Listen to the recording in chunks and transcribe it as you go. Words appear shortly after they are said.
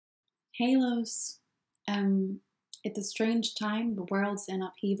Halos. It's a strange time. The world's in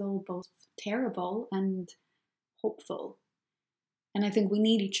upheaval, both terrible and hopeful. And I think we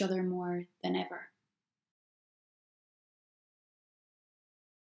need each other more than ever.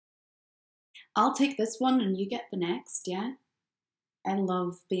 I'll take this one and you get the next, yeah? I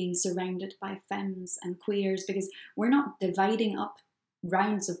love being surrounded by femmes and queers because we're not dividing up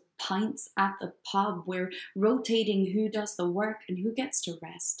rounds of pints at the pub. We're rotating who does the work and who gets to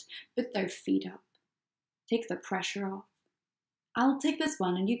rest. Put their feet up. Take the pressure off. I'll take this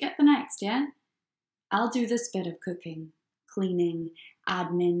one and you get the next, yeah? I'll do this bit of cooking, cleaning,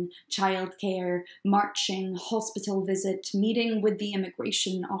 admin, childcare, marching, hospital visit, meeting with the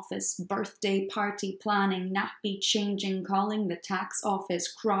immigration office, birthday party planning, nappy changing, calling the tax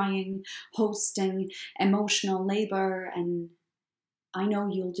office, crying, hosting, emotional labour, and I know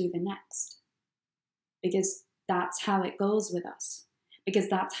you'll do the next. Because that's how it goes with us. Because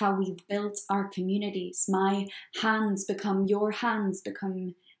that's how we've built our communities. My hands become your hands,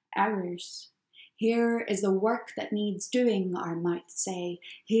 become ours. Here is the work that needs doing, our mouths say.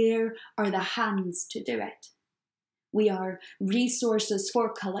 Here are the hands to do it. We are resources for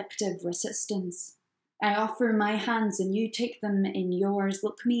collective resistance. I offer my hands and you take them in yours.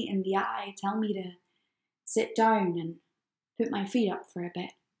 Look me in the eye, tell me to sit down and put my feet up for a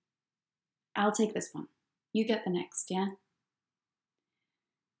bit. I'll take this one. You get the next, yeah?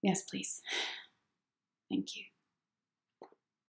 Yes, please. Thank you.